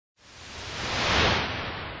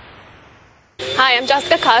Hi, I'm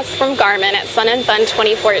Jessica Koss from Garmin at Sun and Fun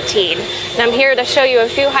 2014, and I'm here to show you a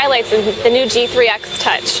few highlights of the new G3X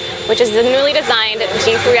Touch, which is the newly designed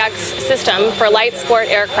G3X system for light sport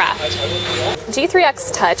aircraft.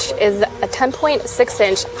 G3X Touch is a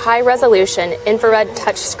 10.6-inch high-resolution infrared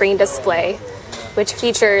touchscreen display, which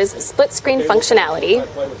features split-screen functionality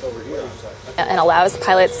and allows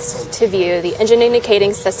pilots to view the engine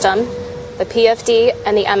indicating system, the PFD,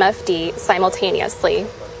 and the MFD simultaneously.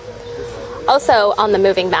 Also on the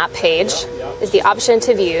moving map page is the option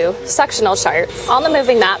to view sectional charts. On the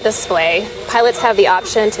moving map display, pilots have the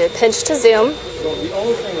option to pinch to zoom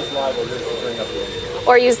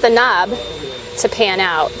or use the knob to pan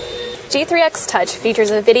out. G3X Touch features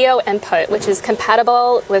a video input which is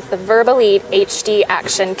compatible with the VIRB Elite HD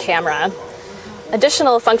action camera.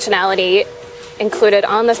 Additional functionality included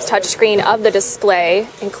on the touchscreen of the display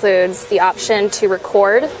includes the option to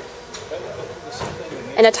record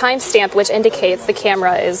and a timestamp which indicates the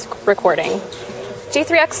camera is recording.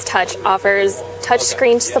 G3X Touch offers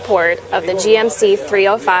touchscreen support of the GMC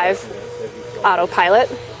 305 autopilot,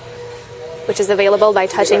 which is available by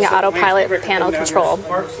touching the autopilot panel control.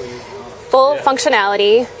 Full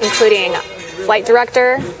functionality, including flight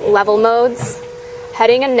director, level modes,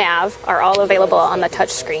 heading, and nav, are all available on the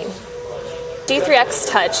touchscreen. G3X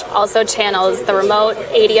Touch also channels the remote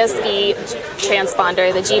ADS-B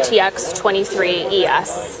transponder, the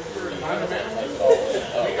GTX23ES.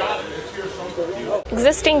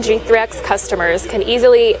 Existing G3X customers can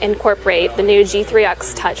easily incorporate the new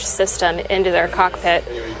G3X Touch system into their cockpit,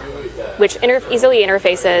 which easily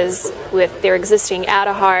interfaces with their existing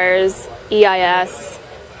ADAHRs, EIS,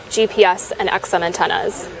 GPS, and XM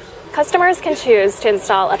antennas. Customers can choose to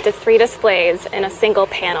install up to 3 displays in a single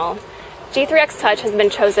panel. G3X Touch has been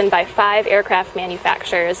chosen by 5 aircraft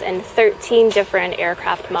manufacturers and 13 different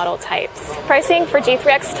aircraft model types. Pricing for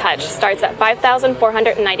G3X Touch starts at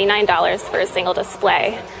 $5,499 for a single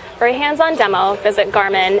display. For a hands-on demo, visit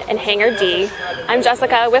Garmin in Hangar D. I'm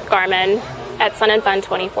Jessica with Garmin at Sun and Fun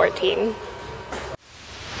 2014.